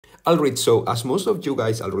Alright, so as most of you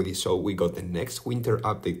guys already saw, we got the next winter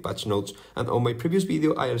update patch notes, and on my previous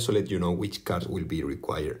video I also let you know which cars will be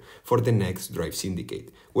required for the next Drive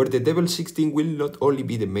Syndicate, where the Devel 16 will not only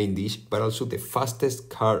be the main dish, but also the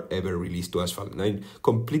fastest car ever released to Asphalt 9,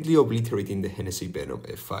 completely obliterating the Hennessy Venom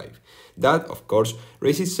F5. That, of course,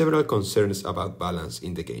 raises several concerns about balance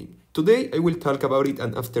in the game. Today I will talk about it,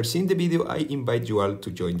 and after seeing the video I invite you all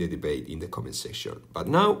to join the debate in the comment section. But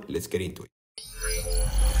now, let's get into it.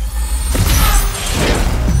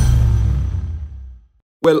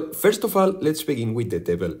 Well, first of all, let's begin with the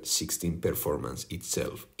Devel 16 performance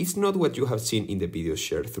itself. It's not what you have seen in the videos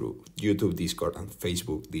shared through YouTube, Discord and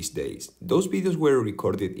Facebook these days. Those videos were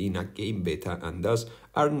recorded in a game beta and thus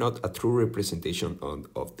are not a true representation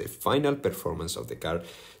of the final performance of the car.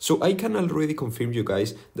 So I can already confirm you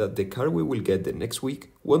guys that the car we will get the next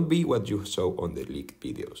week won't be what you saw on the leaked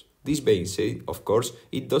videos. This being said, of course,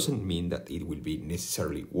 it doesn't mean that it will be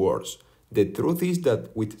necessarily worse. The truth is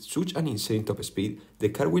that with such an insane top speed, the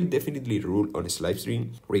car will definitely rule on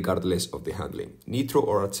slipstream regardless of the handling, nitro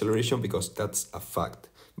or acceleration, because that's a fact.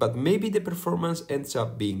 But maybe the performance ends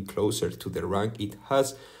up being closer to the rank it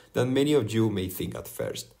has than many of you may think at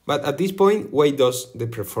first. But at this point, why does the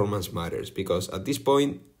performance matters? Because at this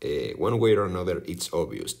point, one way or another, it's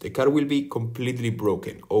obvious. The car will be completely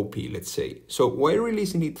broken, OP, let's say. So why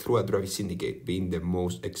releasing it through a Drive Syndicate being the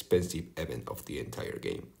most expensive event of the entire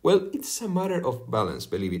game? Well, it's a matter of balance,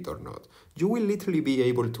 believe it or not. You will literally be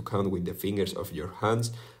able to count with the fingers of your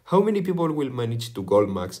hands how many people will manage to gold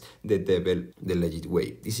max the Devel the legit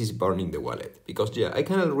way. This is burning the wallet. Because yeah, I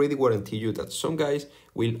can already guarantee you that some guys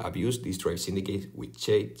will abuse this Drive Syndicate with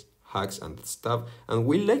cheats, hacks and stuff, and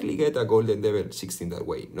will likely get a golden Devel 16 that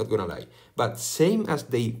way, not gonna lie. But same as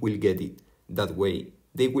they will get it that way,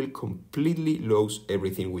 they will completely lose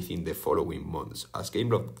everything within the following months as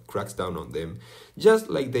Gameloft cracks down on them, just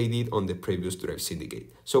like they did on the previous Drive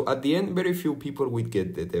Syndicate. So at the end, very few people will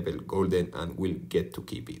get the Devel Golden and will get to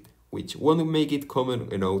keep it, which won't make it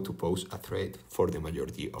common enough to pose a threat for the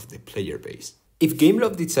majority of the player base. If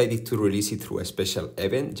Gameloft decided to release it through a special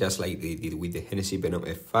event, just like they did with the Hennessy Venom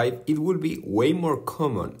F5, it will be way more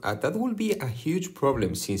common, and that will be a huge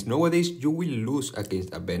problem since nowadays you will lose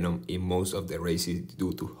against a Venom in most of the races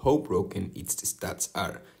due to how broken its stats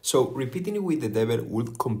are. So repeating it with the Devel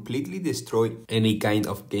would completely destroy any kind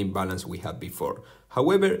of game balance we had before.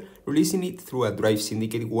 However, releasing it through a Drive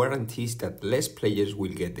Syndicate guarantees that less players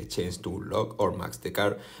will get the chance to unlock or max the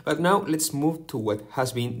car. But now let's move to what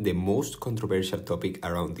has been the most controversial topic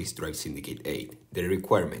around this Drive Syndicate 8, the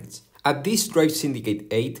requirements. At this Drive Syndicate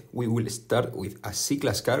 8, we will start with a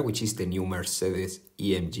C-Class car, which is the new Mercedes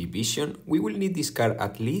EMG Vision. We will need this car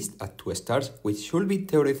at least at 2 stars, which should be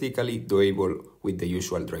theoretically doable with the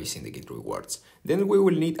usual Drive Syndicate rewards. Then we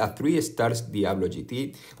will need a 3 stars Diablo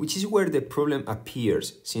GT, which is where the problem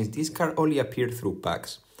appears, since this car only appeared through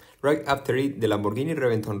packs. Right after it, the Lamborghini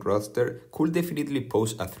Reventon Roadster could definitely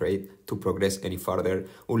pose a threat to progress any further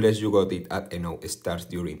unless you got it at enough stars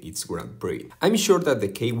during its Grand Prix. I'm sure that the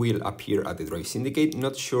K will appear at the Drive Syndicate,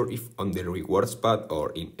 not sure if on the rewards pad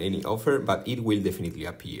or in any offer, but it will definitely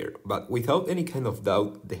appear. But without any kind of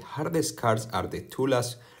doubt, the hardest cars are the 2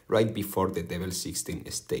 last right before the Devel 16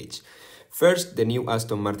 stage. First, the new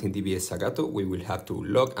Aston Martin DBS Zagato we will have to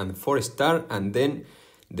unlock and 4 star, and then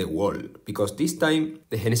the wall, because this time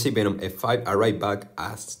the Hennessy Venom F5 arrived back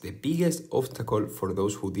as the biggest obstacle for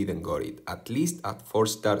those who didn't got it, at least at 4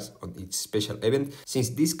 stars on its special event,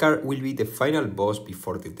 since this car will be the final boss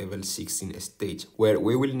before the Devel 16 stage, where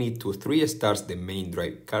we will need to 3 stars the main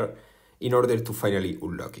drive car in order to finally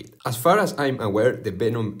unlock it. As far as I'm aware, the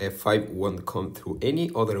Venom F5 won't come through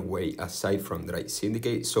any other way aside from Drive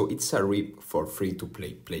Syndicate, so it's a rip for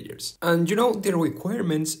free-to-play players. And you know, the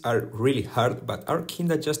requirements are really hard, but are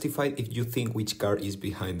kinda justified if you think which car is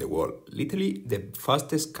behind the wall. Literally, the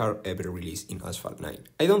fastest car ever released in Asphalt 9.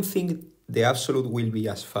 I don't think the Absolute will be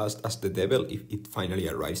as fast as the Devel if it finally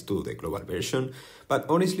arrives to the global version, but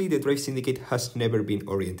honestly the Drive Syndicate has never been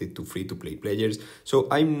oriented to free-to-play players, so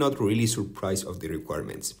I'm not really surprised of the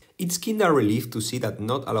requirements. It's kinda a relief to see that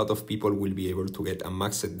not a lot of people will be able to get a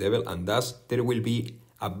maxed Devel, and thus there will be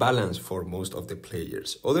a balance for most of the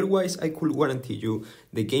players. Otherwise, I could guarantee you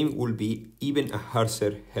the game will be even a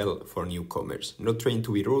harsher hell for newcomers. Not trying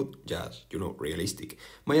to be rude, just, realistic.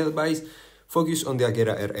 My advice: focus on the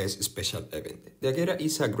Agera RS special event. The Agera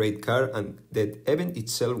is a great car and the event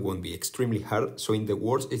itself won't be extremely hard, so in the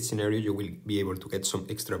worst scenario you will be able to get some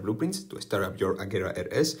extra blueprints to start up your Agera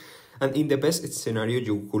RS, and in the best scenario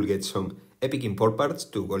you could get some epic import parts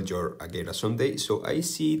to gold your Agera someday, so I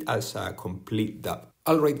see it as a complete dub.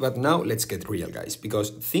 Alright, but now let's get real, guys, because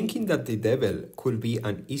thinking that the Devel could be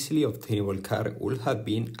an easily obtainable car would have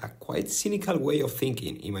been a quite cynical way of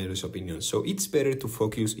thinking, in my honest opinion, so it's better to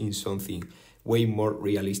focus in something way more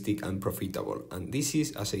realistic and profitable, and this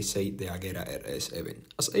is, as I say, the Agera RS7.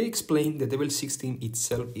 As I explained, the Devel 16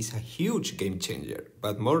 itself is a huge game changer,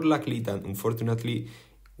 but more likely than unfortunately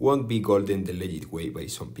won't be golden the legit way by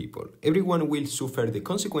some people. Everyone will suffer the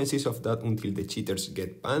consequences of that until the cheaters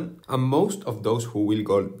get banned, and most of those who will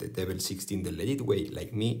gold the Devel 16 the legit way,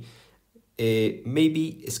 like me,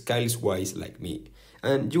 maybe skills-wise like me.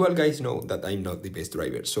 And you all guys know that I'm not the best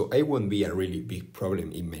driver, so I won't be a really big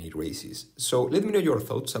problem in many races. So let me know your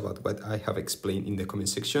thoughts about what I have explained in the comment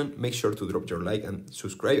section. Make sure to drop your like and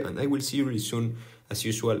subscribe, and I will see you really soon, as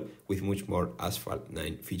usual, with much more Asphalt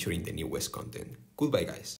 9 featuring the newest content. Goodbye,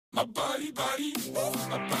 guys. My body, my body, my body,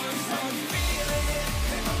 my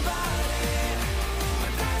body.